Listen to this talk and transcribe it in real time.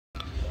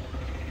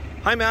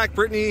Hi Mac,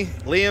 Brittany,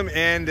 Liam,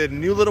 and a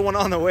new little one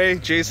on the way,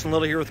 Jason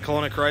Little here with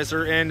Kelowna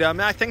Chrysler. And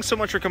Mac, thanks so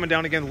much for coming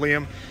down again,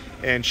 Liam,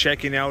 and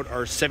checking out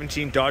our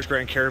 17 Dodge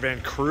Grand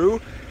Caravan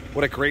Crew.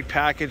 What a great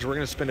package. We're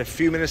going to spend a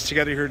few minutes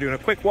together here doing a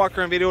quick walk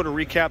around video to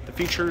recap the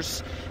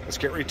features. Let's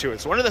get right to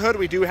it. So under the hood,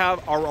 we do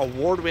have our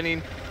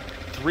award-winning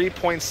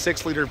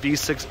 3.6 liter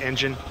V6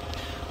 engine,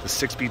 the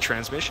 6-speed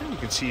transmission. You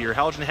can see your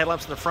halogen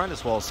headlamps in the front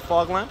as well as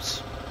fog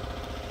lamps.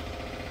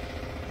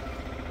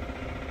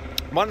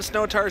 Modern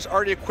snow tires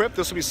already equipped.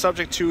 This will be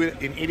subject to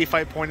an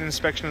 85-point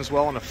inspection as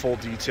well and a full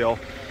detail.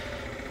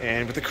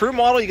 And with the Crew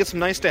model, you get some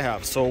nice to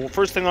have. So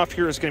first thing off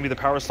here is going to be the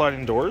power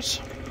sliding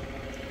doors.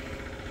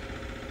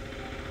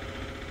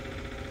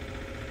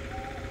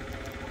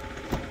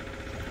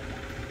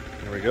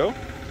 There we go.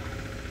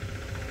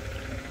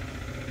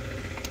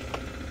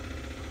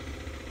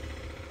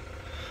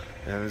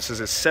 And this is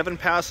a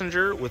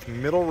 7-passenger with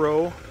middle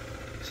row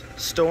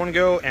stow and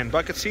go and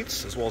bucket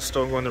seats, as well as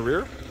stow and go in the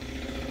rear.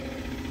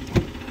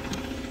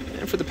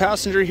 And for the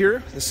passenger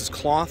here, this is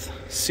cloth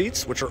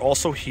seats, which are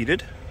also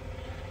heated.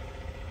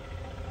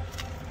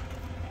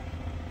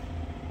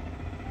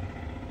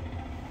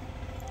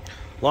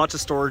 Lots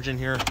of storage in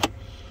here.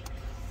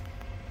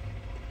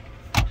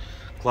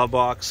 Glove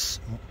box,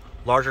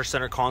 larger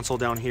center console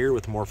down here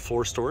with more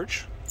floor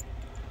storage.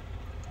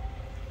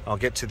 I'll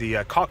get to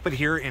the cockpit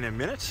here in a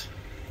minute.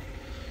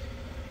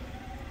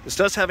 This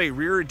does have a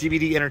rear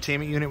DVD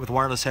entertainment unit with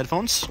wireless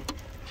headphones.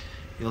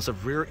 You also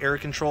have rear air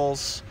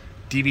controls,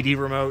 DVD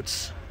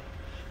remotes,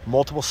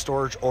 multiple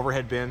storage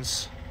overhead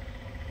bins,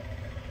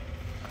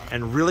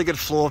 and really good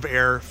flow of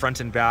air front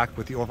and back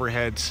with the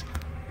overhead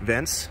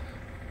vents,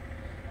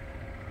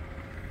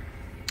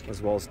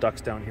 as well as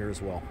ducts down here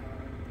as well.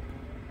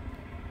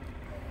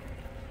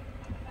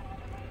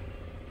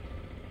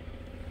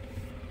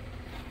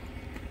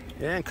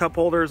 And cup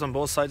holders on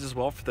both sides as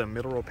well for the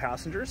middle row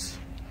passengers.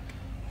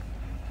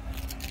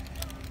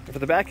 And for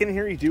the back end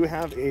here, you do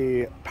have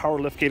a power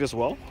liftgate as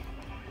well.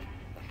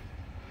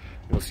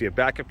 You'll see a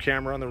backup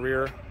camera on the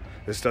rear.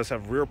 This does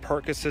have rear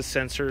park assist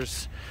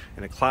sensors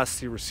and a Class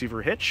C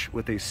receiver hitch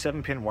with a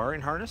 7-pin wiring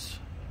harness.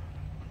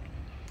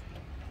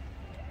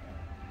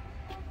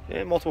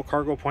 And multiple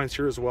cargo points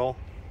here as well.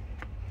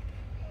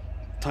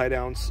 Tie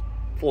downs,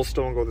 full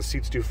stow and go. The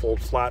seats do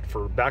fold flat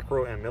for back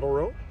row and middle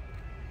row.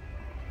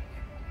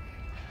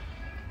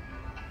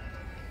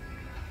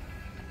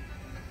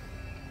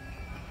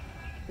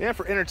 And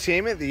for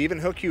entertainment, they even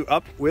hook you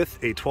up with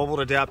a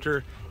 12-volt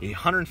adapter, a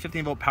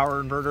 115-volt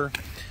power inverter,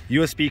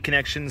 USB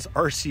connections,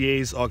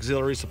 RCAs,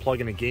 auxiliaries to plug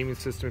in a gaming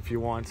system if you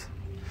want.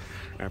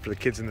 And for the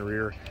kids in the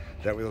rear,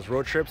 that way those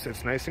road trips,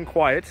 it's nice and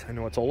quiet. I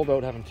know it's all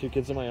about having 2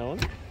 kids of my own.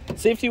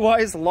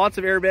 Safety-wise, lots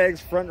of airbags,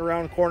 front and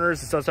around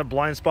corners. This does have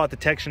blind spot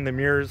detection in the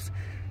mirrors.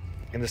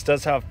 And this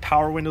does have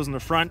power windows in the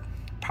front,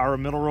 power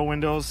middle row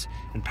windows,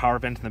 and power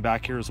vent in the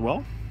back here as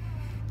well.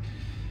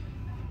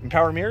 And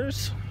power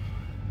mirrors.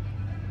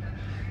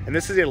 And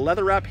this is a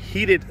leather wrap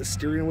heated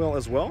steering wheel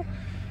as well.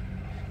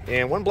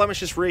 And one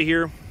blemish just right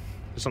here,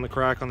 just on the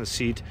crack on the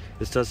seat.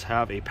 This does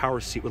have a power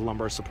seat with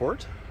lumbar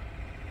support.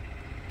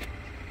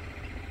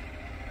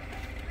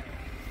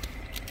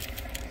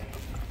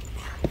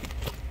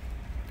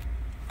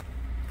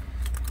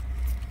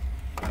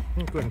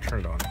 Go ahead and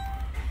turn it on.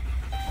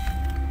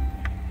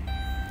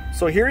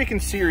 So here you can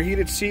see your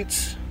heated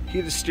seats,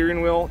 heated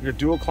steering wheel, your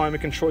dual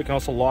climate control. You can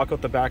also lock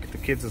out the back of the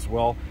kids as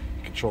well.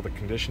 Control the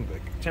condition, the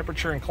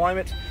temperature and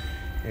climate.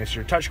 And it's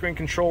your touchscreen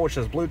control, which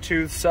has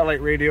Bluetooth, satellite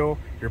radio,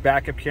 your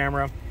backup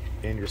camera,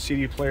 and your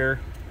CD player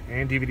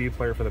and DVD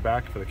player for the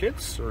back for the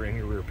kids or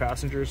any rear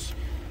passengers.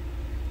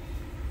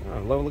 Oh,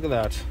 look at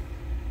that.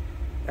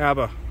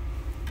 ABBA.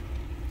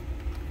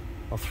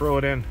 I'll throw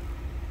it in.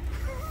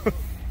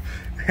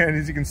 And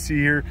as you can see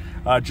here,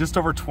 just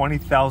over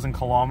 20,000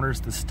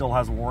 kilometers. This still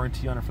has a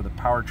warranty on it for the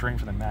powertrain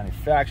from the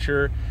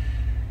manufacturer.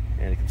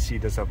 And you can see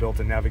it does have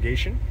built-in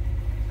navigation.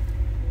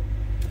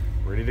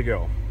 Ready to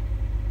go.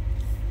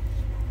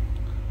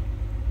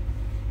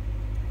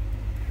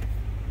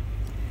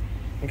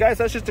 And guys,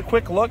 that's just a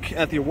quick look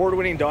at the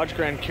award-winning Dodge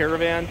Grand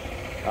Caravan.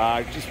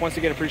 Just once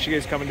again, appreciate you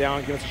guys coming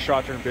down, giving us a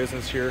shot during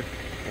business here,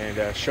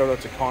 and shout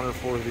out to Connor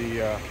for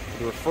the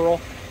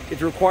referral. If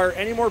you require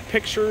any more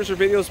pictures or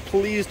videos,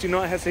 please do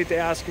not hesitate to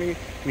ask me.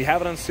 We have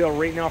it on sale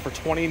right now for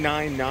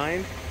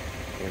 $29.9.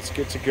 It's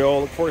good to go.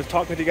 Look forward to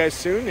talking with you guys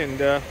soon, and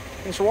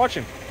thanks for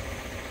watching.